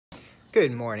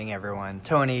Good morning, everyone.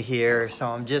 Tony here. So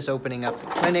I'm just opening up the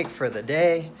clinic for the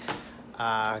day.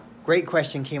 Great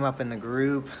question came up in the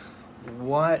group.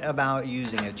 What about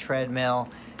using a treadmill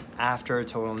after a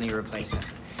total knee replacement?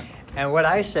 And what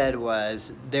I said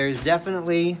was, there's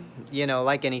definitely,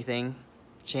 like anything,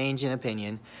 change in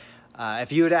opinion.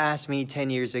 If you would have asked me 10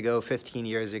 years ago, 15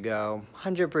 years ago,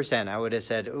 100%, I would have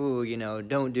said, ooh,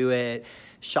 don't do it.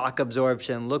 Shock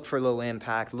absorption, look for low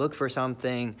impact, look for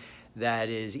something that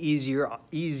is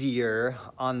easier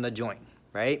on the joint,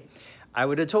 right? I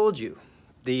would have told you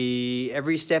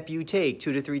every step you take,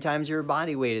 2 to 3 times your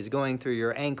body weight is going through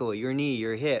your ankle, your knee,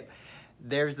 your hip.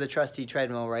 There's the trusty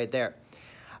treadmill right there.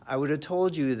 I would have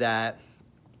told you that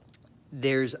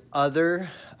there's other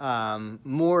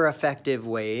more effective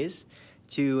ways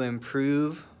to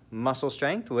improve muscle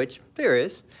strength, which there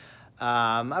is.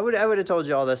 I would have told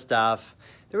you all this stuff.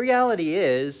 The reality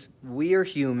is, we are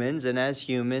humans, and as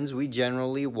humans, we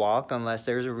generally walk unless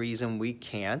there's a reason we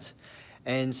can't.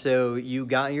 And so you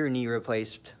got your knee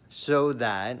replaced so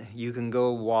that you can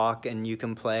go walk and you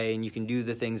can play and you can do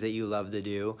the things that you love to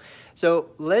do. So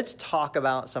let's talk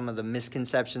about some of the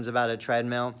misconceptions about a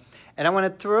treadmill. And I want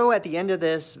to throw at the end of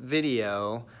this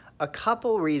video a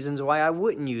couple reasons why I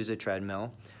wouldn't use a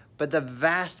treadmill, but the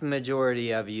vast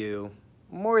majority of you,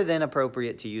 more than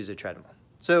appropriate to use a treadmill.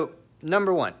 So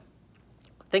number one,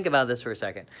 think about this for a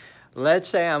second. Let's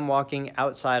say I'm walking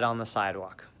outside on the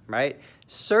sidewalk, right?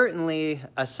 Certainly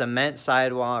a cement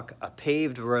sidewalk, a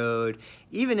paved road,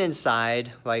 even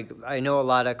inside, like I know a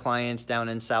lot of clients down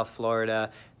in South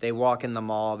Florida, they walk in the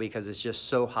mall because it's just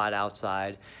so hot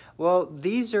outside. Well,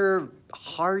 these are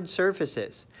hard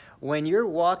surfaces. When you're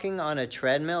walking on a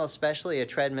treadmill, especially a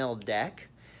treadmill deck,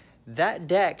 that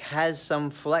deck has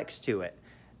some flex to it.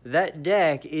 That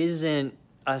deck isn't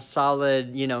a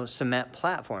solid, cement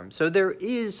platform. So there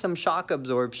is some shock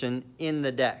absorption in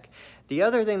the deck. The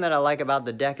other thing that I like about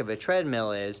the deck of a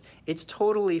treadmill is it's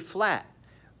totally flat.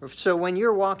 So when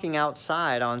you're walking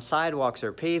outside on sidewalks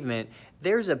or pavement,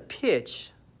 there's a pitch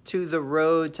to the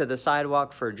road, to the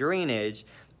sidewalk for drainage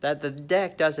that the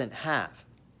deck doesn't have.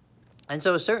 And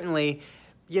so certainly,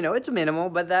 it's minimal,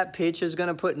 but that pitch is going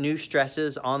to put new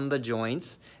stresses on the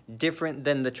joints, different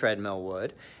than the treadmill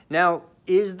would. Now,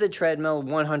 is the treadmill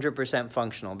 100%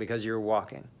 functional because you're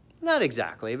walking? Not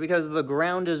exactly, because the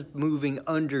ground is moving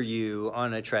under you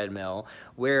on a treadmill,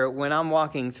 where when I'm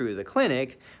walking through the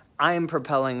clinic, I'm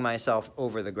propelling myself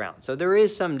over the ground. So there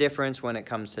is some difference when it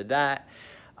comes to that.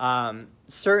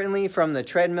 Certainly from the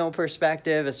treadmill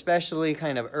perspective, especially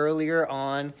kind of earlier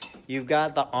on, you've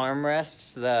got the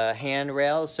armrests, the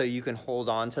handrails, so you can hold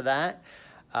on to that.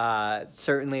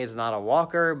 Certainly it's not a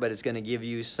walker, but it's going to give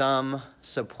you some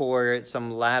support,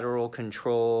 some lateral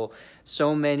control.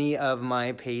 So many of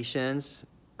my patients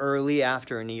early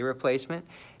after a knee replacement,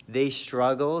 they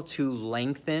struggle to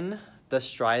lengthen the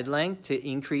stride length to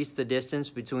increase the distance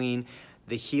between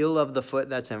the heel of the foot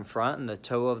that's in front and the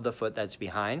toe of the foot that's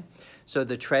behind. So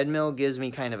the treadmill gives me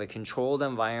kind of a controlled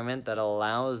environment that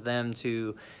allows them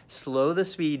to slow the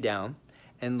speed down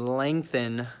and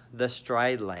lengthen the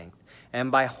stride length. And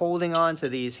by holding on to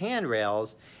these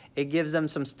handrails, it gives them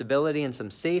some stability and some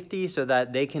safety so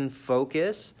that they can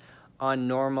focus on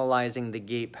normalizing the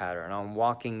gait pattern, on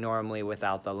walking normally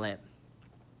without the limp.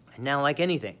 Now, like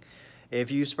anything,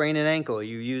 if you sprain an ankle,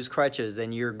 you use crutches,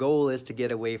 then your goal is to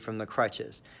get away from the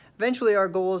crutches. Eventually, our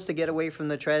goal is to get away from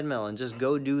the treadmill and just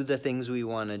go do the things we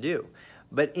want to do.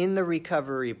 But in the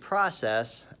recovery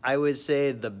process, I would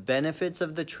say the benefits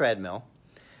of the treadmill,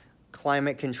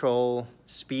 climate control,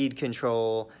 speed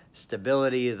control,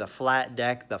 stability, the flat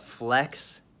deck, the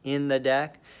flex in the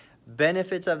deck,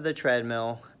 benefits of the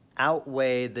treadmill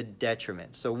outweigh the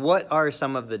detriments. So what are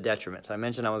some of the detriments? I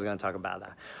mentioned I was going to talk about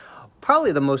that.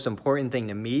 Probably the most important thing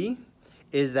to me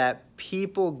is that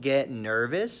people get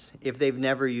nervous if they've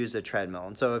never used a treadmill.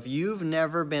 And so if you've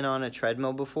never been on a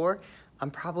treadmill before, I'm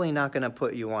probably not going to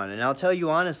put you on. And I'll tell you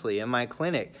honestly, in my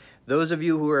clinic, those of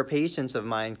you who are patients of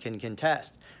mine can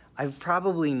contest. I've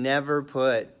probably never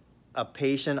put a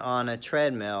patient on a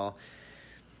treadmill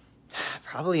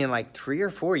probably in like 3 or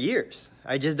 4 years.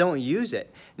 I just don't use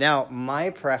it. Now, my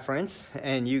preference,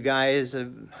 and you guys, I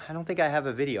don't think I have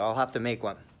a video. I'll have to make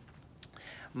one.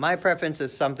 My preference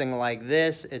is something like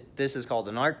this. This is called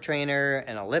an arc trainer,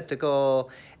 an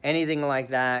elliptical, anything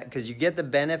like that, because you get the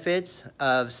benefits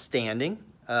of standing,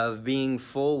 of being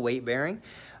full weight bearing.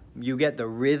 You get the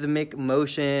rhythmic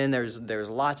motion. There's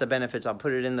lots of benefits. I'll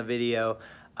put it in the video.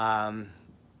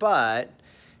 But,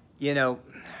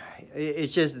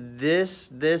 it's just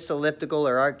this elliptical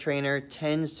or arc trainer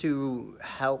tends to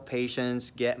help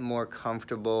patients get more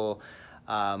comfortable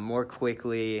more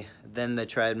quickly than the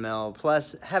treadmill.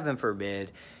 Plus, heaven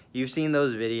forbid, you've seen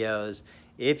those videos.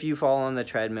 If you fall on the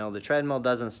treadmill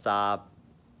doesn't stop.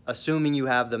 Assuming you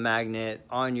have the magnet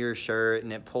on your shirt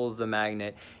and it pulls the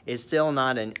magnet, it's still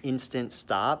not an instant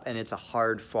stop, and it's a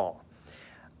hard fall.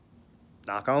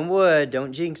 Knock on wood,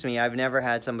 don't jinx me. I've never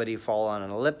had somebody fall on an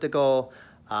elliptical.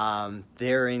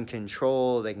 They're in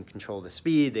control. They can control the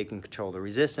speed. They can control the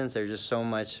resistance. There's just so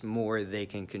much more they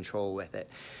can control with it.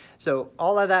 So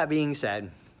all of that being said,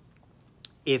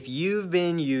 if you've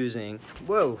been using,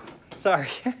 if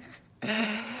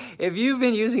you've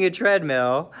been using a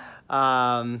treadmill,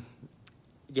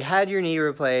 you had your knee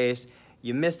replaced,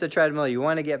 you missed the treadmill, you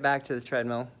want to get back to the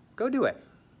treadmill, go do it.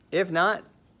 If not,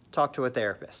 talk to a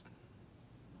therapist.